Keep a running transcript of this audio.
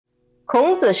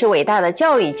孔子是伟大的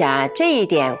教育家，这一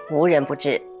点无人不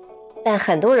知。但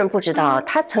很多人不知道，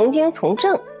他曾经从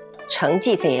政，成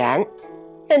绩斐然，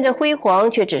但这辉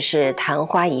煌却只是昙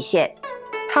花一现。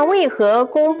他为何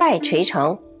功败垂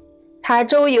成？他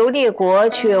周游列国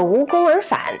却无功而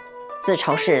返，自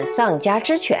嘲是丧家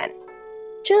之犬。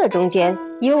这中间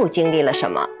又经历了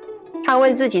什么？他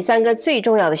问自己3个最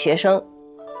重要的学生：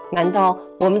难道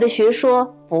我们的学说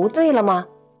不对了吗？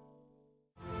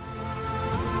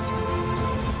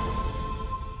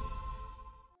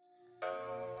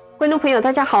观众朋友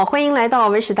大家好，欢迎来到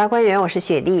文史大观园，我是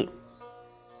雪莉。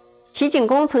齐景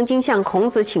公曾经向孔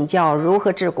子请教如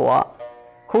何治国。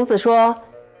孔子说：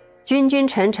君君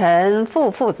臣臣，父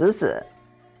父子子，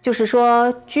就是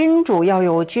说君主要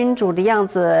有君主的样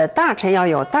子，大臣要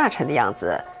有大臣的样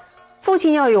子，父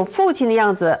亲要有父亲的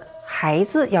样子，孩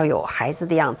子要有孩子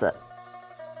的样子。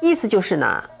意思就是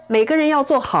呢，每个人要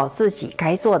做好自己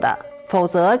该做的，否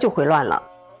则就会乱了。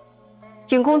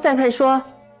景公赞叹说：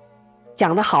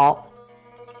讲得好。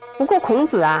不过孔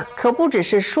子啊，可不只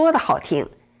是说的好听，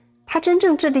他真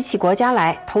正治理起国家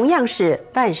来，同样是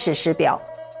办事师表。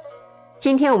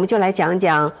今天我们就来讲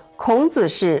讲孔子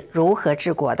是如何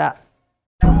治国的。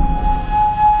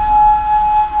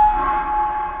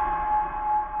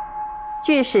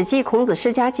据《史记·孔子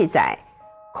世家》记载，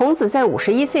孔子在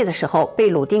51岁的时候被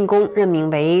鲁定公任命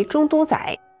为中都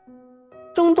宰。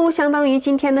中都相当于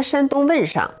今天的山东汶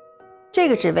上，这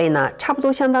个职位呢，差不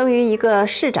多相当于一个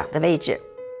市长的位置。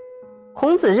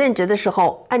孔子任职的时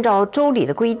候，按照周礼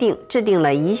的规定，制定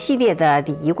了一系列的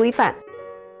礼仪规范，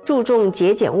注重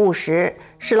节俭务实，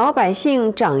使老百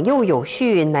姓长幼有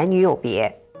序，男女有别，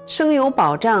生有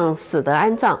保障，死得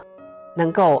安葬，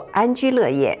能够安居乐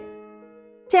业。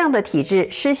这样的体制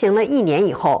施行了1年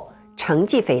以后，成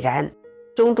绩斐然，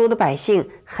中都的百姓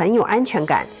很有安全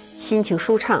感，心情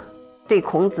舒畅，对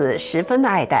孔子十分的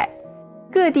爱戴。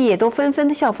各地也都纷纷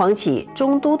的效仿起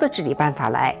中都的治理办法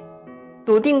来。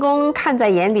鲁定公看在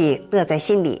眼里，乐在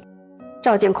心里，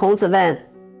召见孔子问：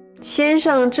先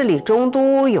生治理中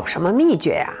都有什么秘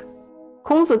诀呀？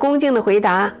孔子恭敬地回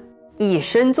答：以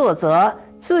身作则，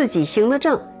自己行得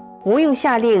正，不用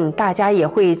下令，大家也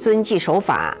会遵纪守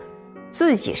法。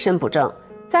自己身不正，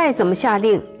再怎么下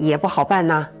令也不好办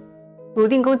呐。鲁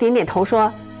定公点点头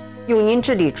说：用您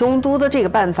治理中都的这个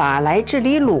办法来治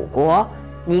理鲁国，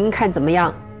您看怎么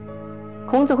样？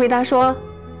孔子回答说：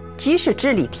即使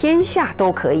治理天下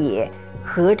都可以，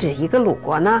何止一个鲁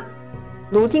国呢？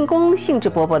鲁定公兴致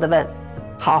勃勃地问：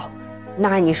好，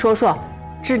那你说说，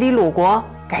治理鲁国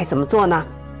该怎么做呢？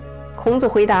孔子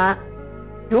回答：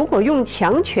如果用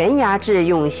强权压制，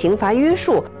用刑罚约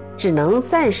束，只能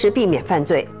暂时避免犯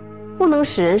罪，不能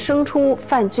使人生出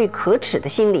犯罪可耻的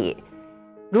心理。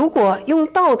如果用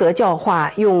道德教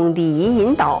化，用礼仪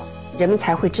引导，人们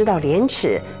才会知道廉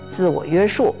耻，自我约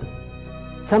束。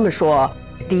这么说，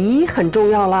礼很重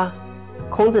要啦。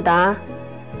孔子答：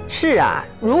是啊，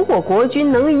如果国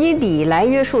君能以礼来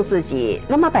约束自己，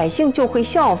那么百姓就会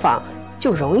效仿，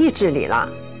就容易治理了。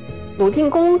鲁定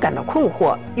公感到困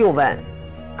惑，又问：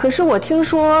可是我听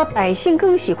说百姓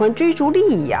更喜欢追逐利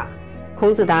益呀。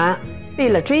孔子答：为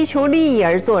了追求利益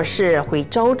而做事，会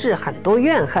招致很多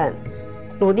怨恨。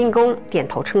鲁定公点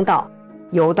头称道：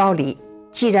有道理，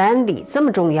既然礼这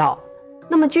么重要，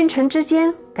那么君臣之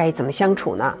间该怎么相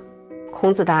处呢？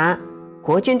孔子答：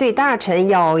国君对大臣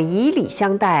要以礼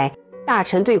相待，大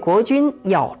臣对国君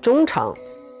要忠诚。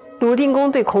鲁定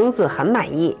公对孔子很满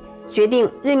意，决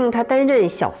定任命他担任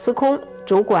小司空，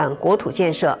主管国土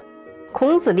建设。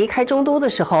孔子离开中都的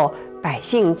时候，百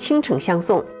姓倾城相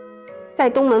送，在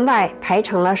东门外排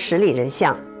成了10里人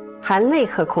巷，含泪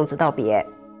和孔子道别。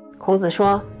孔子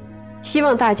说：希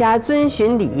望大家遵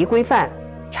循礼仪规范，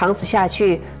长此下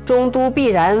去，中都必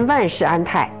然万事安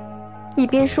泰。一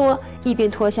边说，一边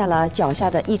脱下了脚下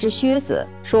的一只靴子，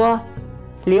说：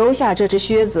留下这只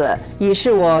靴子，以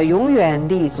示我永远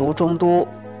立足中都。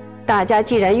大家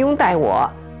既然拥戴我，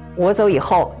我走以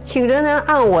后，请仍然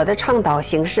按我的倡导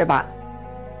行事吧。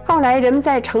后来人们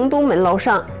在城东门楼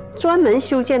上专门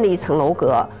修建了一层楼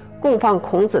阁，供放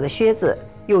孔子的靴子，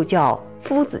又叫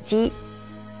夫子基。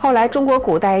后来中国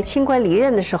古代清官离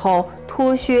任的时候，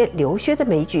脱靴留靴的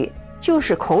美举，就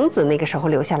是孔子那个时候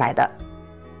留下来的。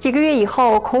几个月以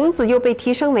后，孔子又被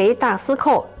提升为大司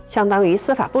寇，相当于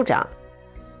司法部长。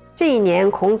这一年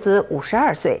孔子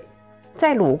52岁，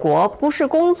在鲁国不是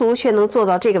公族却能做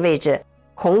到这个位置，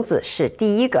孔子是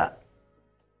第一个。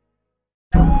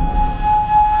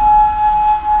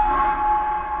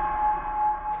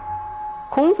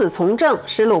孔子从政，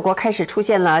使鲁国开始出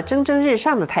现了蒸蒸日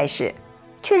上的态势，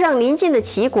却让邻近的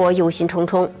齐国忧心忡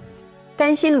忡，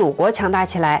担心鲁国强大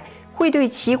起来会对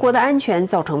齐国的安全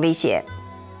造成威胁，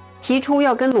提出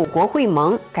要跟鲁国会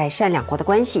盟，改善两国的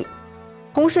关系，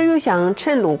同时又想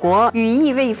趁鲁国羽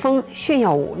翼未丰炫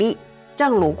耀武力，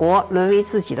让鲁国沦为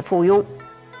自己的附庸。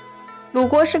鲁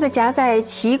国是个夹在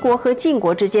齐国和晋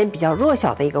国之间比较弱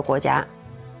小的一个国家。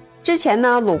之前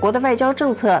呢，鲁国的外交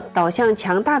政策导向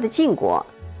强大的晋国，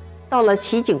到了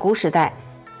齐景公时代，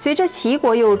随着齐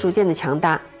国又逐渐的强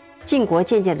大，晋国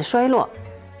渐渐的衰落，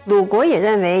鲁国也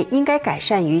认为应该改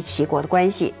善与齐国的关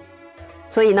系，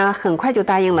所以呢，很快就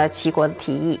答应了齐国的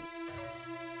提议，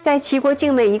在齐国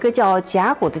境内一个叫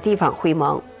甲谷的地方会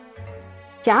盟。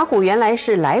甲谷原来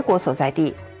是莱国所在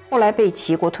地，后来被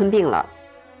齐国吞并了。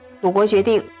鲁国决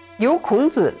定由孔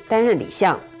子担任礼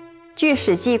相。据《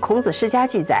史记·孔子世家》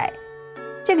记载，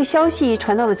这个消息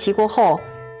传到了齐国后，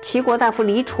齐国大夫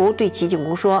黎除对齐景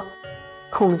公说：“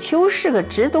孔丘是个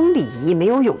只懂礼仪、没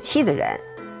有勇气的人，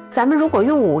咱们如果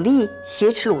用武力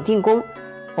挟持鲁定公，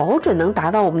保准能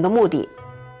达到我们的目的。”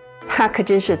他可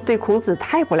真是对孔子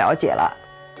太不了解了。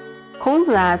孔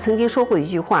子曾经说过一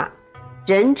句话：“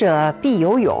仁者必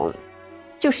有勇”，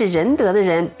就是仁德的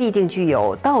人必定具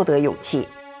有道德勇气。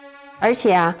而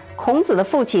且孔子的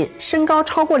父亲身高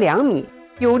超过2米，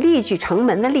有力举城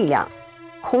门的力量。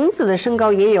孔子的身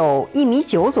高也有1.9米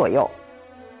左右，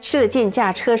射箭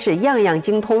驾车是样样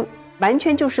精通，完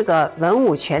全就是个文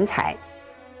武全才，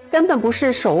根本不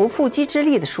是手无缚鸡之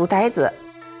力的书呆子。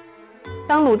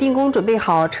当鲁定公准备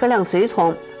好车辆随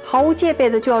从，毫无戒备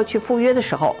的就要去赴约的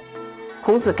时候，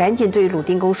孔子赶紧对鲁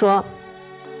定公说：“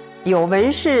有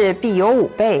文士必有武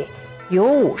备，有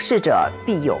武士者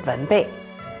必有文备。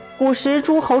古时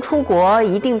诸侯出国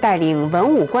一定带领文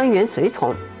武官员随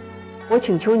从，我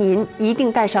请求您一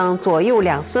定带上左右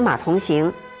2司马同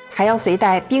行，还要随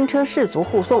带兵车士卒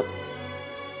护送。”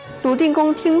鲁定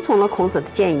公听从了孔子的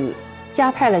建议，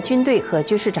加派了军队和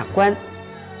军事长官。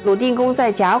鲁定公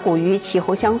在甲谷与齐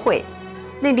侯相会，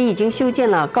那里已经修建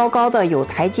了高高的有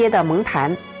台阶的蒙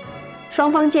坛。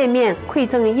双方见面馈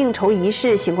赠应酬仪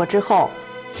式行过之后，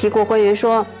齐国官员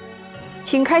说：“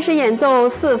请开始演奏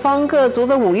4方各族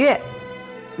的舞乐。”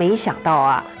没想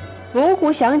到锣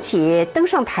鼓响起，登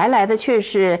上台来的却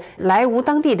是莱芜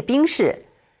当地的兵士，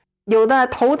有的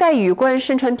头戴羽冠，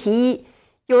身穿皮衣，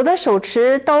有的手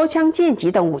持刀枪剑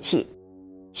戟等武器，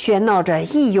喧闹着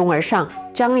一拥而上，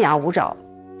张牙舞爪，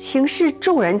形势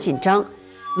骤然紧张。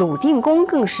鲁定公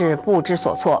更是不知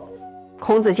所措。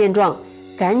孔子见状，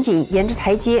赶紧沿着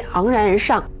台阶昂然而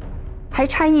上，还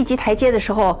差1级台阶的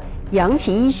时候，扬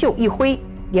起衣袖一挥，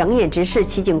两眼直视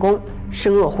齐景公，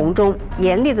声若洪钟，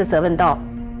严厉地责问道：“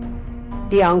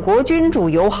两国君主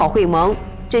友好会盟，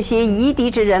这些夷狄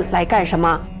之人来干什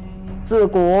么？自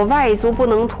古外族不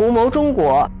能图谋中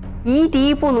国，夷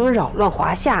狄不能扰乱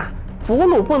华夏，俘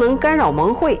虏不能干扰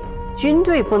盟会，军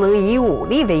队不能以武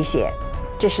力威胁，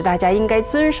这是大家应该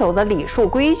遵守的礼数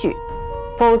规矩，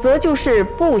否则就是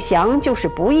不祥，就是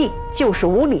不义，就是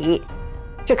无礼。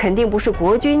这肯定不是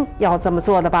国君要这么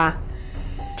做的吧？”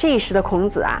这时的孔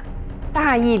子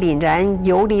大义凛然，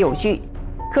有理有据，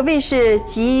可谓是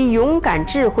集勇敢、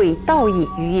智慧、道义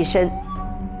于一身，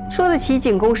说的齐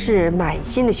景公是满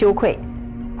心的羞愧，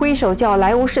挥手叫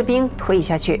莱芜士兵退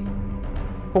下去。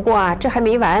不过这还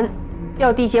没完，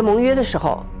要缔结盟约的时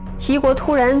候，齐国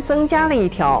突然增加了一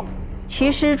条：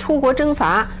齐师出国征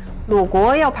伐，鲁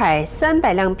国要派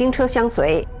300辆兵车相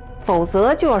随，否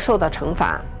则就要受到惩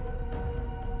罚。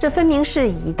这分明是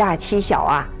以大欺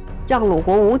小让鲁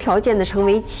国无条件地成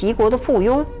为齐国的附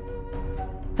庸。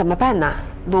怎么办呢？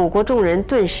鲁国众人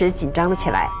顿时紧张了起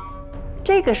来。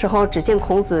这个时候，只见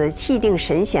孔子气定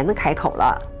神闲地开口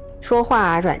了，说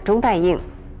话软中带硬：“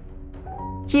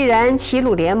既然齐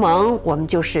鲁联盟，我们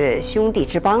就是兄弟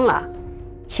之邦了，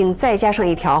请再加上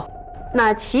一条，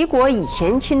那齐国以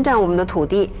前侵占我们的土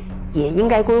地，也应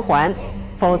该归还，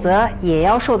否则也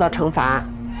要受到惩罚。”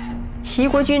齐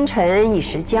国君臣一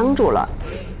时僵住了，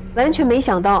完全没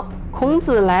想到孔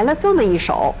子来了这么一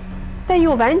手，但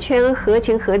又完全合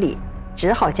情合理，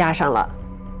只好加上了。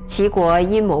齐国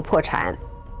阴谋破产。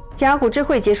甲骨之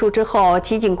会结束之后，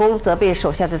齐景公责备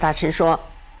手下的大臣说：“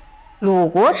鲁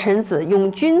国臣子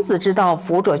用君子之道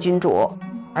辅佐君主，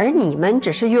而你们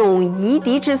只是用夷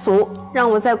狄之俗，让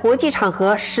我在国际场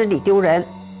合失礼丢人。”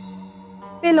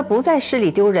为了不再失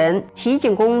礼丢人，齐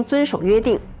景公遵守约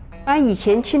定，把以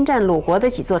前侵占鲁国的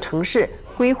几座城市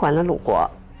归还了鲁国。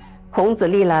孔子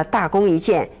立了大功一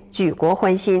件，举国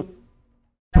欢心。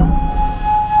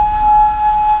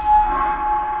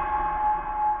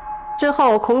之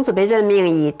后，孔子被任命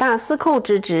以大司寇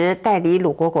之职代理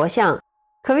鲁国国相，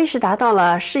可谓是达到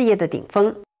了事业的顶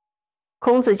峰。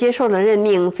孔子接受了任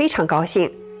命，非常高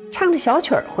兴，唱着小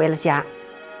曲儿回了家。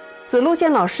子路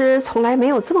见老师从来没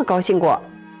有这么高兴过，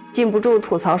禁不住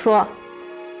吐槽说：“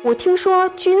我听说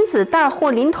君子大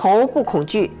祸临头不恐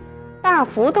惧，大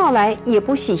福到来也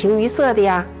不喜形于色的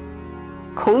呀。”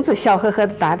孔子笑呵呵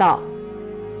地答道：“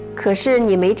可是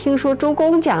你没听说周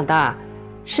公讲的，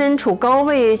身处高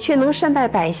位却能善待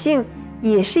百姓，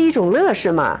也是一种乐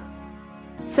事嘛。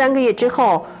”3个月之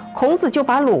后，孔子就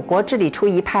把鲁国治理出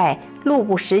一派路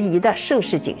不拾遗的盛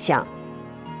世景象。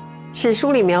史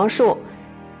书里描述，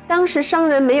当时商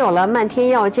人没有了漫天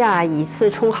要价以次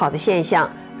充好的现象，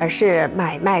而是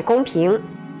买卖公平，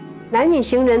男女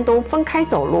行人都分开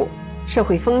走路，社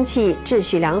会风气秩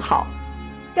序良好，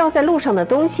掉在路上的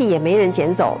东西也没人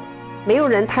捡走，没有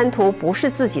人贪图不是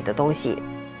自己的东西。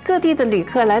各地的旅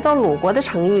客来到鲁国的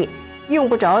城邑，用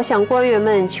不着向官员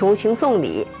们求情送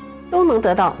礼，都能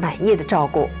得到满意的照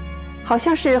顾，好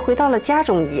像是回到了家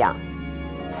中一样。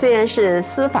虽然是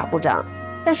司法部长，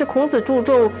但是孔子注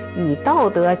重以道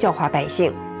德教化百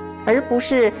姓，而不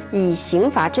是以刑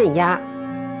罚镇压。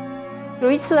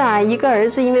有一次一个儿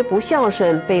子因为不孝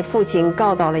顺被父亲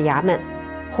告到了衙门，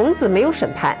孔子没有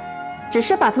审判，只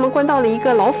是把他们关到了一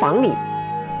个牢房里，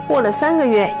过了3个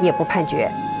月也不判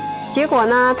决。结果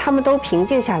呢，他们都平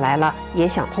静下来了，也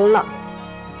想通了。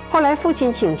后来父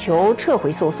亲请求撤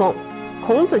回诉讼，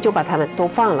孔子就把他们都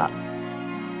放了。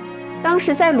当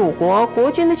时在鲁国，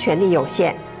国君的权力有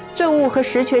限，政务和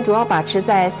实权主要把持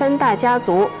在3大家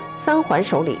族三桓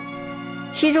手里，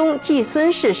其中季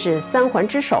孙氏是三桓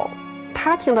之首。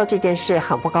他听到这件事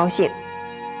很不高兴，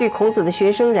对孔子的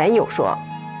学生冉有说：“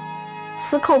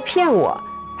司寇骗我，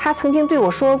他曾经对我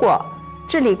说过，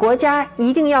治理国家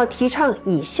一定要提倡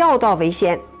以孝道为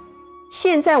先。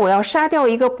现在我要杀掉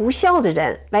一个不孝的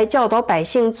人，来教导百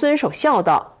姓遵守孝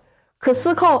道，可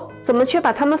司寇怎么却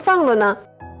把他们放了呢？”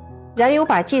冉有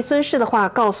把季孙氏的话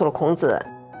告诉了孔子。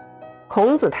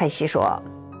孔子叹息说：“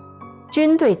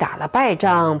军队打了败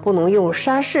仗，不能用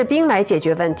杀士兵来解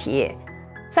决问题；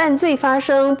犯罪发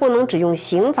生，不能只用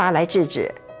刑罚来制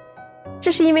止。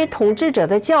这是因为统治者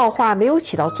的教化没有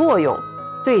起到作用，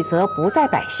罪责不在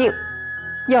百姓。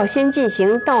要先进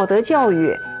行道德教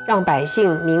育，让百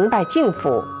姓明白敬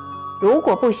服。如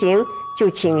果不行，就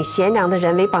请贤良的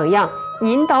人为榜样，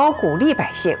引导鼓励百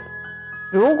姓。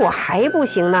如果还不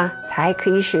行呢，才可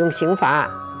以使用刑罚。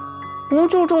不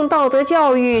注重道德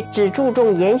教育，只注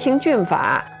重严刑峻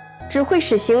法，只会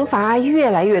使刑罚越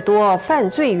来越多，犯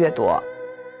罪越多。”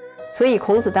所以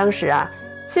孔子当时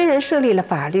虽然设立了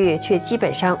法律，却基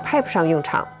本上派不上用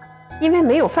场，因为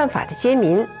没有犯法的奸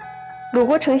民。鲁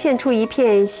国呈现出一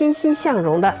片欣欣向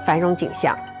荣的繁荣景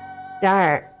象。然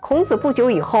而孔子不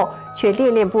久以后却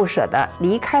恋恋不舍地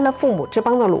离开了父母之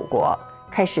邦的鲁国，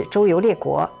开始周游列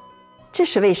国。这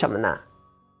是为什么呢？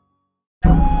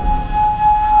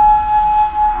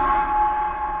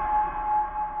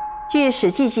据《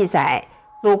史记》记载，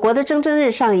鲁国的蒸蒸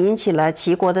日上引起了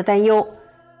齐国的担忧，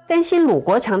担心鲁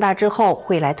国强大之后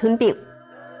会来吞并。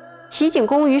齐景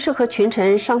公于是和群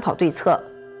臣商讨对策，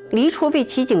黎除为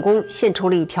齐景公献出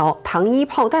了一条糖衣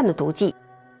炮弹的毒计。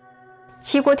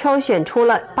齐国挑选出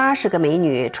了80个美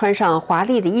女，穿上华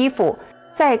丽的衣服，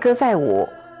载歌载舞，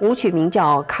舞曲名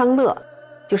叫康乐，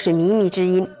就是靡靡之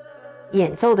音，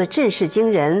演奏的阵势惊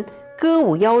人，歌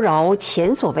舞妖娆，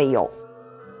前所未有。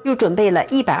又准备了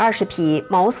120匹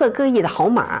毛色各异的好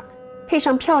马，配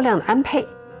上漂亮的鞍辔，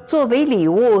作为礼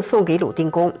物送给鲁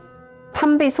定公。他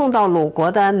们被送到鲁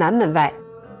国的南门外，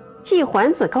季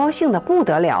桓子高兴得不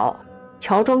得了，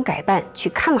乔装改扮去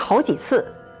看了好几次，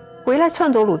回来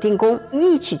撺掇鲁定公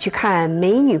一起去看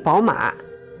美女宝马。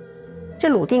这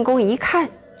鲁定公一看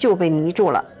就被迷住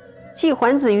了，季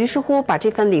桓子于是乎把这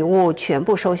份礼物全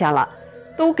部收下了，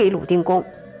都给鲁定公，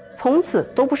从此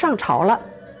都不上朝了，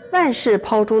万事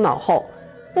抛诸脑后，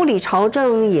不理朝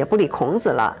政，也不理孔子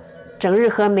了，整日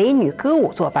和美女歌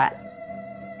舞作伴。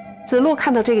子路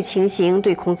看到这个情形，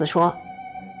对孔子说：“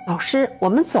老师，我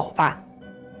们走吧。”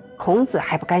孔子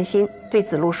还不甘心，对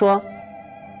子路说：“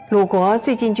鲁国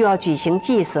最近就要举行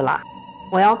祭祀了，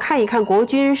我要看一看国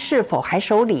君是否还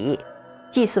守礼，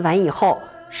祭祀完以后，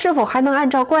是否还能按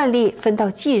照惯例分到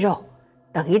祭肉，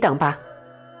等一等吧。”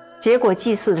结果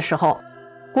祭祀的时候，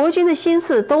国君的心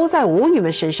思都在舞女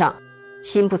们身上，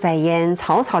心不在焉，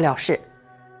草草了事。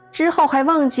之后还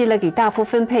忘记了给大夫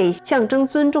分配象征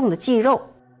尊重的祭肉，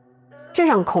这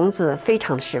让孔子非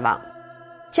常的失望。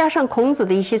加上孔子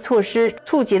的一些措施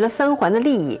触及了三桓的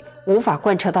利益，无法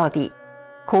贯彻到底，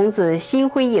孔子心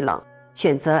灰意冷，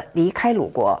选择离开鲁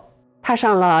国，踏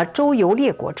上了周游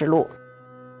列国之路，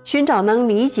寻找能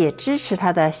理解支持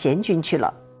他的贤君去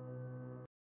了。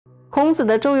孔子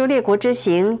的周游列国之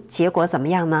行结果怎么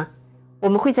样呢？我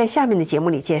们会在下面的节目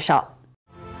里介绍。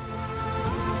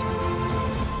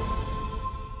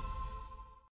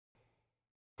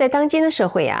在当今的社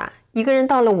会啊，一个人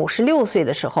到了56岁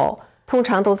的时候，通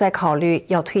常都在考虑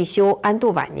要退休安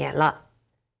度晚年了。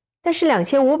但是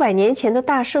2500年前的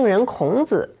大圣人孔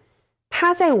子，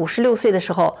他在56岁的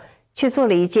时候却做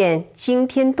了一件惊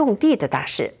天动地的大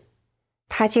事。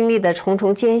他经历的重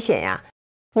重艰险呀，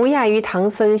不亚于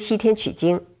唐僧西天取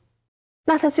经。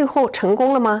那他最后成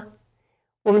功了吗？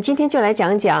我们今天就来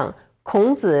讲讲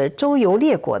孔子周游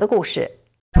列国的故事。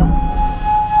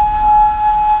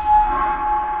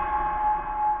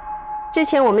之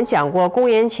前我们讲过，公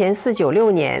元前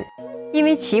496年，因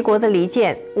为齐国的离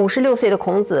间，56岁的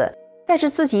孔子带着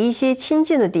自己一些亲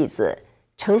近的弟子，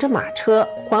乘着马车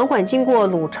缓缓经过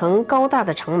鲁城高大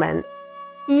的城门，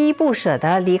依依不舍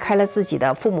地离开了自己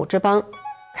的父母之邦，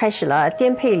开始了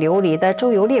颠沛流离的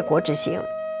周游列国之行，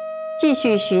继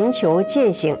续寻求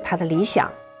践行他的理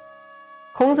想。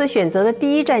孔子选择的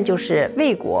第一站就是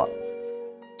魏国，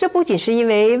这不仅是因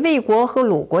为魏国和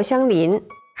鲁国相邻，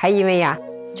还因为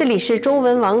这里是周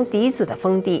文王嫡子的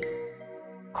封地。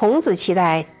孔子期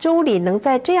待周礼能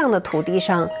在这样的土地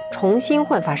上重新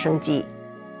焕发生机。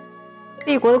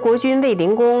魏国的国君卫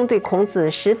灵公对孔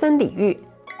子十分礼遇，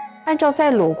按照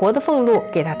在鲁国的俸禄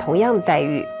给他同样的待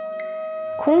遇。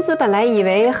孔子本来以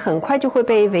为很快就会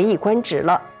被委以官职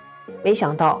了，没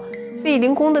想到卫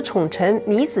灵公的宠臣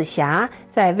糜子瑕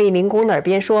在卫灵公的耳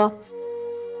边说：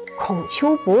孔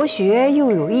丘博学，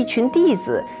又有一群弟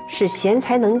子，是贤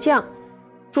才能将，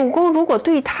主公如果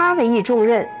对他委以重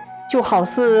任，就好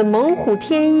似猛虎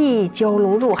添翼，蛟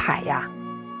龙入海呀！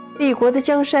魏国的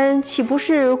江山岂不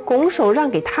是拱手让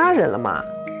给他人了吗？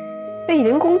卫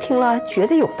灵公听了觉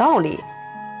得有道理，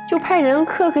就派人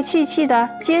客客气气地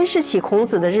监视起孔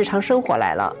子的日常生活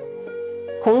来了。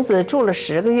孔子住了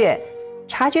10个月，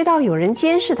察觉到有人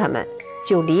监视他们，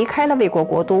就离开了魏国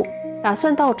国都，打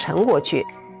算到陈国去。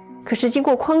可是经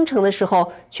过匡城的时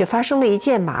候，却发生了一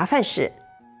件麻烦事。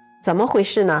怎么回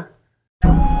事呢？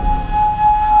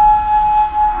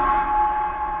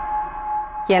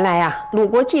原来鲁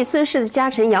国季孙氏的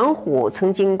家臣杨虎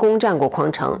曾经攻占过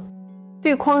匡城，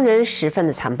对匡人十分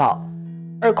的残暴。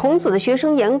而孔子的学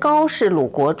生颜高是鲁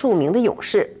国著名的勇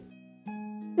士，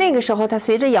那个时候他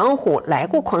随着杨虎来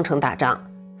过匡城打仗，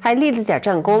还立了点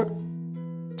战功。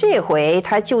这回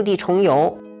他就地重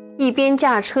游，一边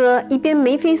驾车一边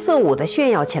眉飞色舞地炫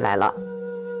耀起来了。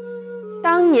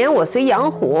当年我随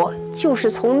杨虎就是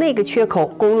从那个缺口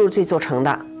攻入这座城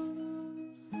的。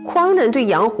匡人对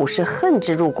杨虎是恨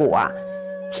之入骨啊，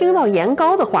听到颜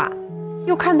高的话，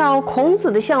又看到孔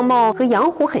子的相貌和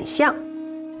杨虎很像，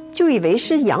就以为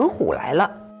是杨虎来了，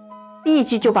立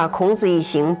即就把孔子一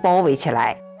行包围起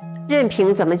来，任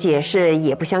凭怎么解释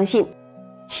也不相信，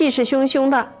气势汹汹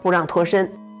的不让脱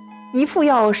身，一副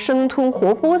要生吞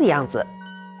活剥的样子。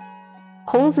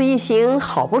孔子一行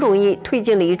好不容易退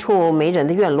进了一处没人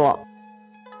的院落，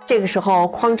这个时候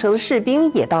匡城的士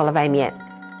兵也到了外面，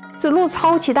子路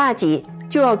操起大戟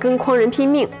就要跟匡人拼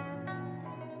命。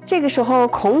这个时候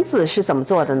孔子是怎么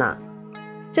做的呢？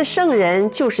这圣人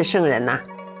就是圣人呐，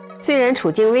虽然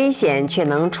处境危险，却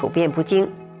能处变不惊。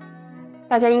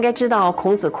大家应该知道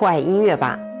孔子酷爱音乐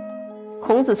吧？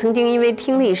孔子曾经因为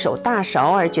听了一首大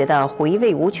韶而觉得回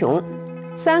味无穷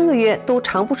，3个月都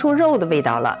尝不出肉的味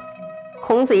道了。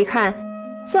孔子一看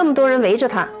这么多人围着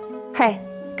他，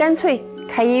干脆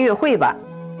开音乐会吧。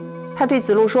他对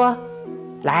子路说：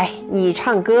来，你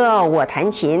唱歌，我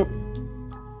弹琴。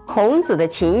孔子的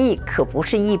琴艺可不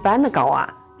是一般的高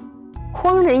啊。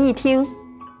匡人一听，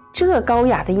这高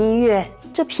雅的音乐，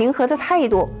这平和的态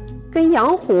度，跟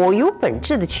杨虎有本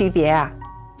质的区别啊。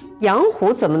杨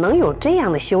虎怎么能有这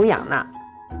样的修养呢？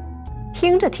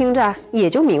听着听着也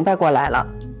就明白过来了。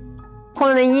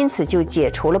匡人因此就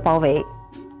解除了包围，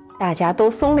大家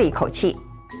都松了一口气。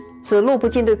子路不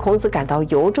禁对孔子感到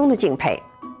由衷的敬佩，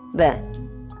问：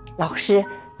老师，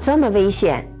这么危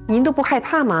险，您都不害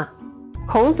怕吗？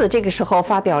孔子这个时候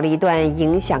发表了一段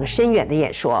影响深远的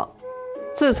演说。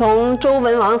自从周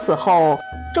文王死后，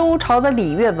周朝的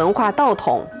礼乐文化道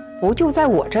统不就在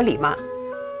我这里吗？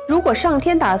如果上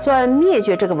天打算灭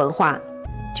绝这个文化，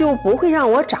就不会让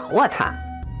我掌握它。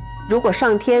如果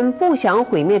上天不想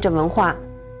毁灭这文化，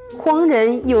匡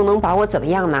人又能把我怎么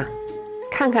样呢？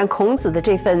看看孔子的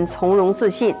这份从容自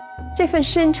信，这份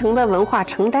深沉的文化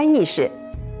承担意识，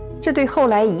这对后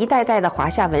来一代代的华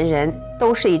夏文人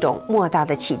都是一种莫大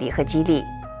的启迪和激励。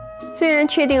虽然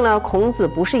确定了孔子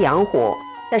不是杨虎，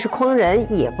但是匡人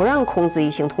也不让孔子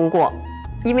一行通过，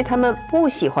因为他们不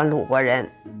喜欢鲁国人。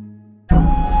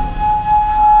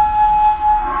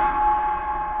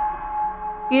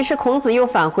于是孔子又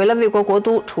返回了魏国国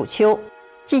都楚丘，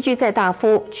寄居在大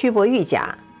夫屈伯玉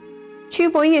家。屈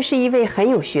伯玉是一位很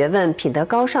有学问、品德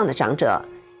高尚的长者，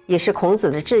也是孔子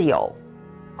的挚友。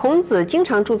孔子经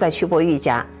常住在屈伯玉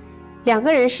家，两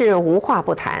个人是无话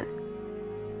不谈。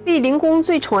卫灵公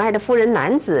最宠爱的夫人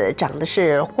南子长得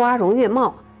是花容月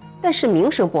貌，但是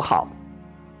名声不好。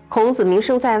孔子名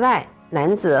声在外，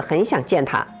南子很想见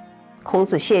他，孔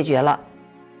子谢绝了。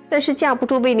但是架不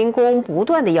住卫灵公不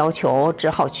断的要求，只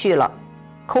好去了。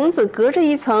孔子隔着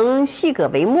一层细葛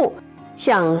帷幕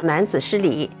向南子施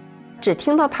礼，只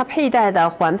听到他佩戴的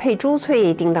环佩珠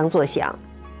翠叮当作响。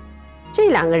这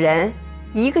两个人，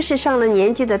一个是上了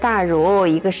年纪的大儒，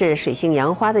一个是水性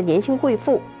杨花的年轻贵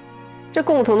妇，这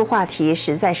共同的话题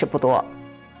实在是不多，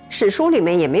史书里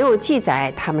面也没有记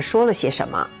载他们说了些什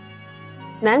么。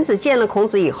南子见了孔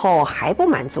子以后还不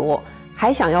满足，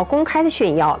还想要公开的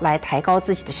炫耀来抬高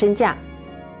自己的身价。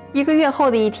1个月后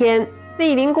的一天，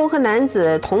卫灵公和南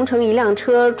子同乘一辆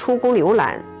车出宫游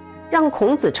览，让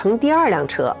孔子乘第2辆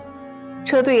车，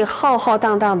车队浩浩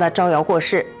荡荡地招摇过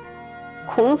市。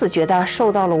孔子觉得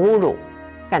受到了侮辱，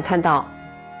感叹道：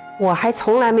我还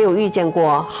从来没有遇见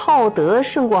过好德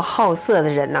胜过好色的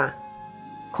人呐。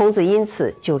孔子因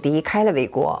此就离开了魏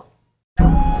国。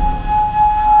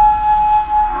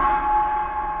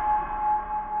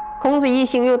孔子一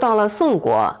行又到了宋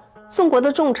国，宋国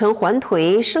的重臣桓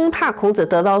颓生怕孔子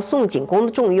得到宋景公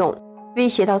的重用，威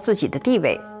胁到自己的地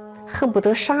位，恨不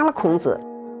得杀了孔子，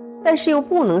但是又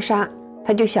不能杀，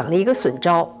他就想了一个损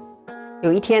招。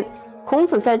有一天，孔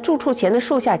子在住处前的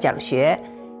树下讲学，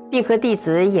并和弟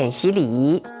子演习礼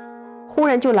仪，忽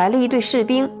然就来了一队士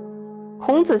兵。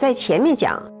孔子在前面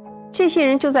讲，这些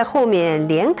人就在后面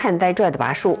连砍带拽的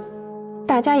拔树。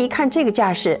大家一看这个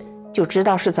架势，就知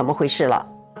道是怎么回事了。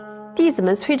弟子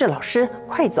们催着老师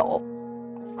快走。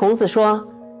孔子说：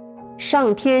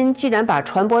上天既然把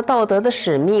传播道德的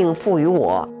使命赋予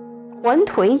我，桓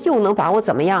颓又能把我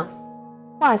怎么样？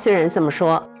话虽然这么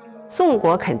说，宋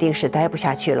国肯定是待不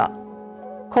下去了。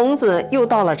孔子又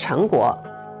到了陈国，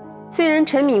虽然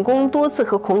陈闵公多次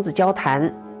和孔子交谈，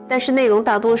但是内容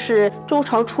大多是周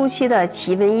朝初期的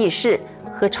奇闻异事，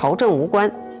和朝政无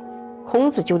关。孔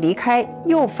子就离开，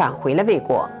又返回了魏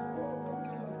国。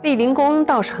卫灵公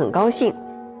倒是很高兴，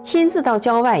亲自到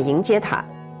郊外迎接他。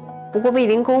不过卫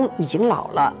灵公已经老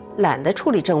了，懒得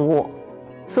处理政务，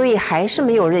所以还是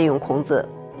没有任用孔子。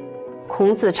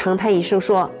孔子长叹一声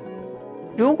说：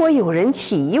如果有人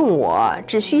启用我，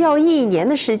只需要1年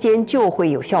的时间就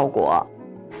会有效果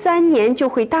，3年就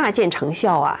会大见成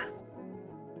效啊。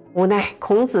无奈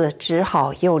孔子只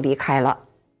好又离开了。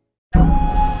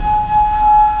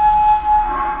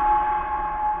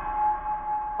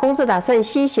孔子打算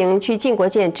西行去晋国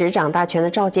见执掌大权的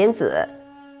赵简子。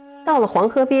到了黄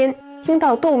河边，听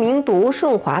到窦明独、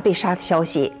舜华被杀的消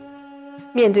息，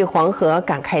面对黄河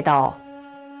感慨道：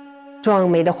壮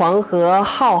美的黄河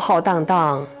浩浩荡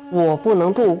荡，我不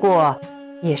能渡过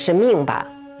也是命吧。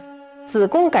子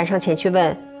贡赶上前去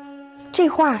问：这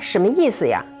话什么意思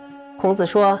呀？孔子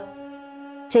说：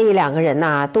这2个人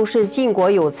呐，都是晋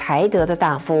国有才德的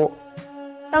大夫，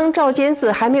当赵简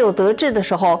子还没有得志的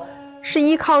时候，是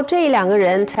依靠这2个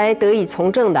人才得以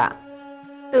从政的。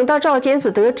等到赵简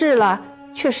子得志了，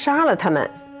却杀了他们。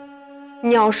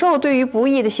鸟兽对于不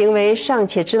义的行为尚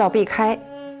且知道避开，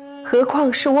何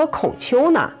况是我孔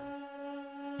丘呢？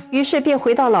于是便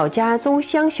回到老家邹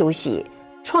乡休息，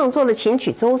创作了琴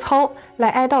曲《邹操》来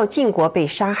哀悼晋国被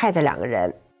杀害的2个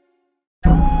人。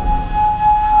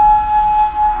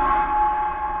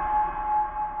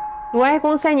鲁哀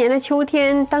公3年的秋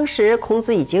天，当时孔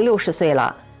子已经60岁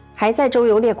了，还在周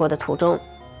游列国的途中。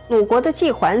鲁国的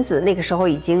季桓子那个时候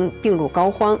已经病入膏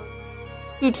肓。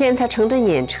一天，他乘着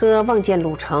辇车望见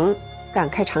鲁城，感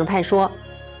慨长叹说：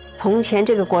从前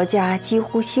这个国家几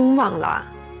乎兴旺了，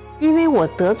因为我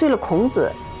得罪了孔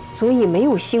子，所以没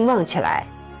有兴旺起来。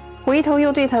回头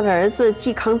又对他的儿子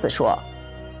季康子说：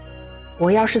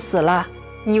我要是死了，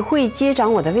你会接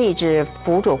掌我的位置，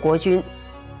辅佐国君，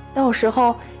到时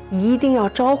候一定要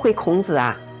召回孔子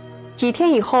啊。几天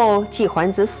以后，季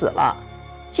桓子死了，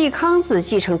季康子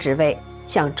继承职位，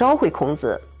想召回孔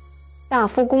子。大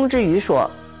夫公之于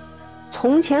说：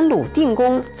从前鲁定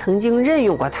公曾经任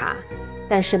用过他，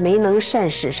但是没能善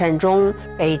始善终，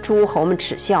被诸侯们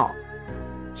耻笑。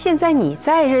现在你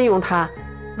再任用他，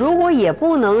如果也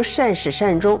不能善始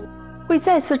善终，会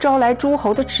再次招来诸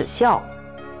侯的耻笑。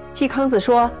季康子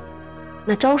说：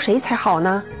那招谁才好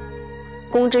呢？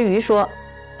公之于说：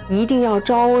一定要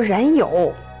招冉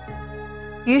有。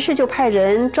于是就派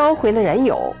人召回了冉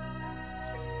有。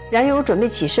冉有准备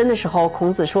起身的时候，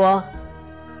孔子说：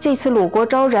这次鲁国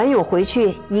招冉有回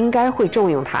去，应该会重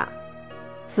用他。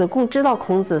子贡知道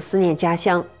孔子思念家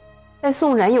乡，在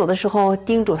送冉有的时候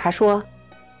叮嘱他说：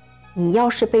你要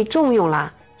是被重用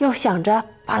了，要想着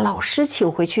把老师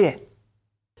请回去。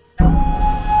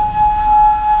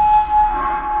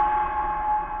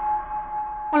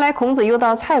后来孔子又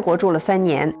到蔡国住了3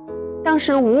年，当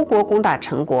时吴国攻打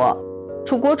陈国，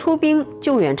楚国出兵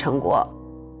救援陈国。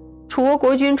楚国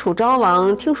国君楚昭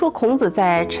王听说孔子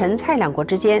在陈蔡2国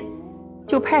之间，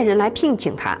就派人来聘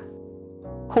请他。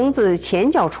孔子前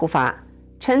脚出发，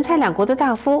陈蔡2国的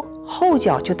大夫后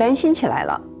脚就担心起来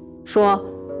了，说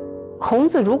孔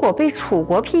子如果被楚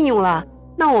国聘用了，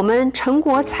那我们陈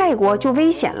国、蔡国就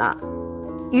危险了。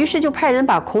于是就派人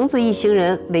把孔子一行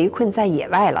人围困在野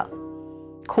外了。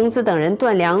孔子等人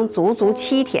断粮足足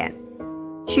7天，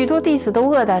许多弟子都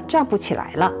饿得站不起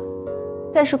来了。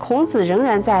但是孔子仍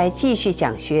然在继续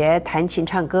讲学、弹琴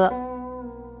唱歌。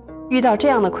遇到这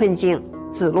样的困境，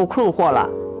子路困惑了，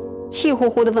气呼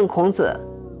呼地问孔子：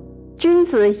君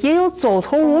子也有走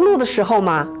投无路的时候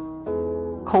吗？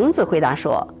孔子回答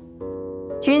说：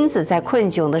君子在困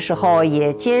窘的时候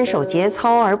也坚守节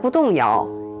操而不动摇，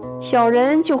小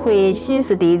人就会歇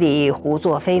斯底里、胡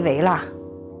作非为啦。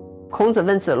孔子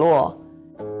问子路：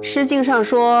诗经上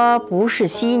说不是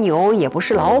犀牛也不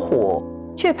是老虎，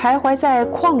却徘徊在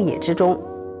旷野之中，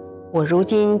我如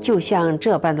今就像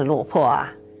这般的落魄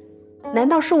啊，难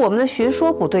道是我们的学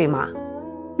说不对吗？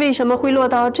为什么会落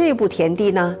到这步田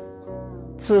地呢？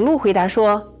子路回答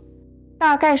说：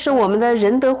大概是我们的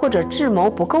仁德或者智谋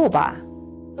不够吧。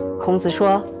孔子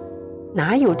说：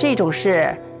哪有这种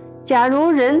事？假如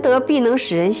仁德必能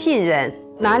使人信任，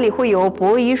哪里会有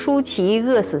伯夷叔齐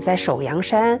饿死在首阳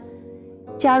山？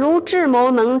假如智谋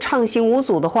能畅行无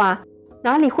阻的话，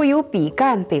哪里会有比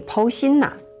干被剖心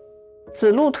呢？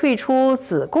子路退出，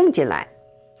子贡进来。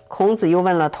孔子又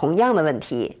问了同样的问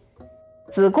题。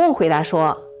子贡回答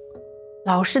说：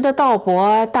老师的道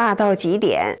博大到极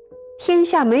点，天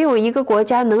下没有一个国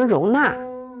家能容纳，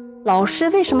老师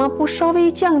为什么不稍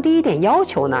微降低一点要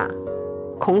求呢？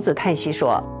孔子叹息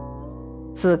说：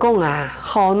子贡啊，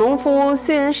好农夫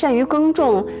虽然善于耕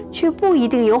种，却不一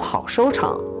定有好收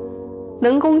成。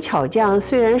能工巧匠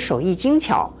虽然手艺精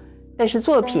巧，但是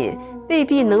作品未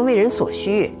必能为人所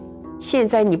需。现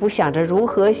在你不想着如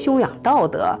何修养道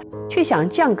德，却想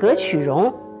降格取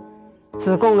容，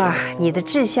子贡啊，你的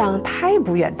志向太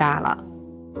不远大了。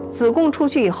子贡出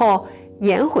去以后，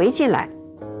颜回进来，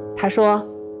他说：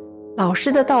老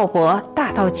师的道博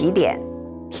大到极点，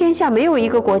天下没有一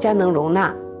个国家能容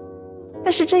纳。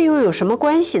但是这又有什么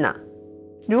关系呢？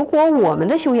如果我们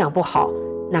的修养不好，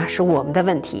那是我们的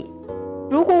问题；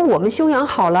如果我们修养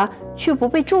好了却不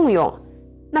被重用，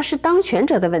那是当权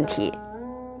者的问题。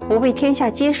不被天下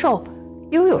接受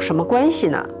又有什么关系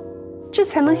呢？这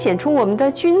才能显出我们的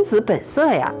君子本色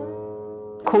呀。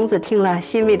孔子听了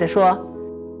欣慰地说：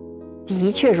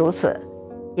的确如此，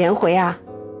颜回啊，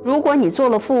如果你做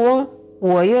了富翁，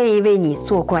我愿意为你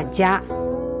做管家。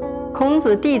孔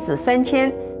子弟子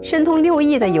3000，深通六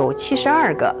艺的有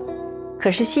72个，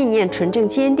可是信念纯正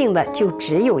坚定的就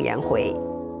只有颜回。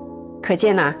可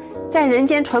见呢，在人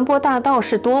间传播大道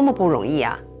是多么不容易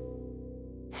啊！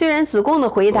虽然子贡的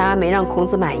回答没让孔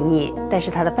子满意，但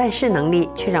是他的办事能力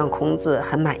却让孔子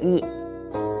很满意。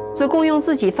子贡用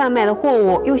自己贩卖的货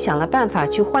物，又想了办法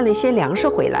去换了一些粮食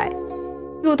回来，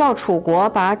又到楚国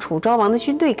把楚昭王的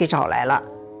军队给找来了，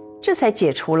这才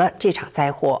解除了这场灾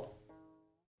祸。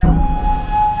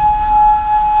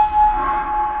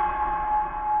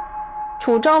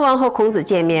楚昭王和孔子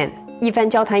见面，一番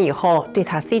交谈以后，对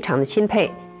他非常的钦佩，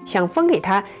想封给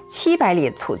他700里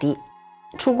的土地。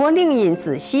楚国令尹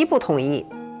子西不同意，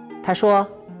他说：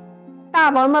大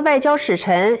王的外交使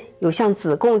臣有像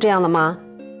子贡这样的吗？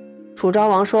楚昭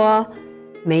王说：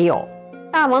没有。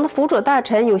大王的辅佐大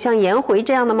臣有像颜回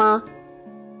这样的吗？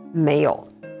没有。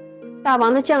大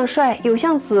王的将帅有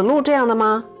像子路这样的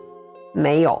吗？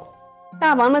没有。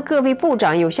大王的各位部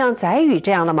长有像宰予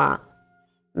这样的吗？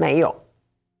没有。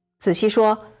子西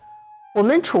说：我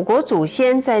们楚国祖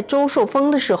先在周受封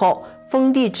的时候，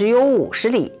封地只有50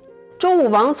里，周武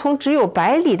王从只有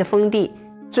100里的封地，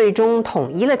最终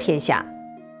统一了天下。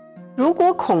如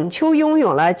果孔丘拥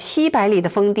有了700里的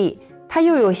封地，他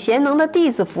又有贤能的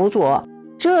弟子辅佐，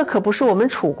这可不是我们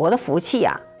楚国的福气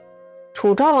呀。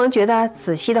楚昭王觉得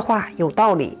子西的话有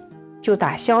道理，就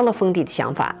打消了封地的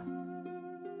想法。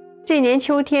这年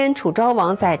秋天，楚昭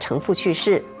王在城父去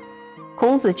世，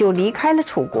孔子就离开了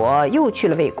楚国，又去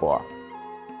了魏国。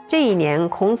这一年，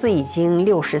孔子已经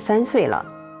63岁了。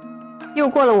又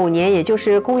过了5年，也就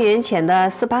是公元前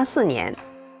的484年，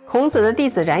孔子的弟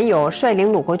子冉有率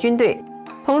领鲁国军队，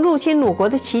同入侵鲁国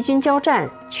的齐军交战，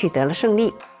取得了胜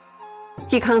利。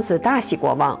季康子大喜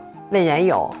过望，问冉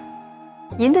有：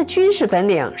您的军事本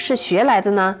领是学来的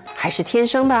呢，还是天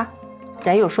生的？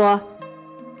冉有说：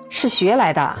是学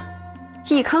来的。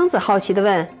季康子好奇地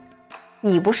问：“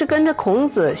你不是跟着孔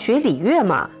子学礼乐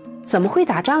吗？怎么会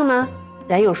打仗呢？”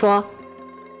冉有说：“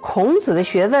孔子的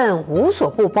学问无所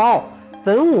不包，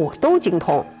文武都精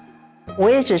通，我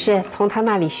也只是从他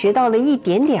那里学到了一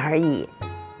点点而已。”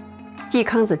季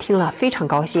康子听了非常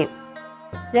高兴，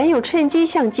冉有趁机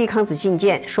向季康子进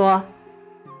谏，说：“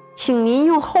请您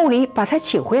用厚礼把他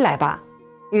请回来吧。”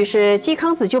于是季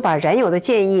康子就把冉有的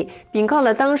建议禀告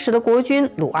了当时的国君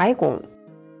鲁哀公。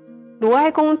鲁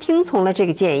哀公听从了这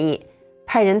个建议，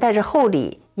派人带着厚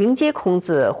礼迎接孔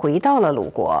子回到了鲁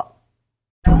国。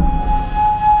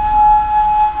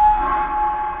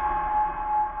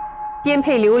颠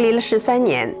沛流离了13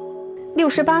年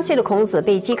，68岁的孔子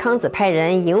被季康子派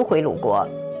人迎回鲁国，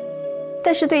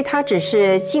但是对他只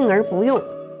是敬而不用。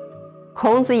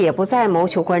孔子也不再谋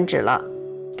求官职了，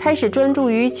开始专注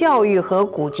于教育和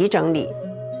古籍整理。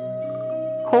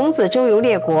孔子周游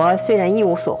列国虽然一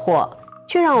无所获，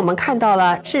却让我们看到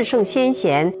了至圣先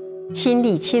贤亲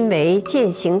力亲为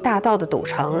践行大道的笃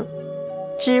诚，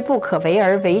知不可为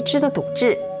而为之的笃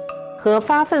志，和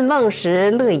发愤忘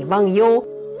食乐以忘忧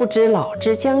不知老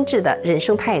之将至的人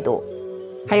生态度，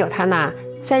还有他那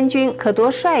三军可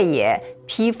夺帅也，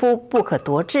匹夫不可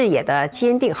夺志也的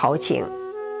坚定豪情。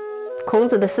孔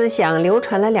子的思想流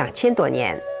传了2000多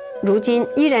年，如今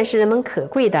依然是人们可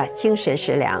贵的精神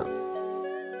食粮。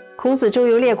孔子周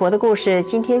游列国的故事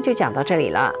今天就讲到这里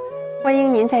了，欢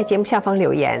迎您在节目下方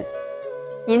留言。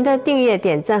您的订阅、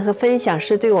点赞和分享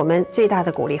是对我们最大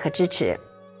的鼓励和支持。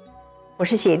我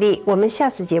是雪莉，我们下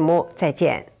次节目再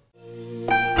见。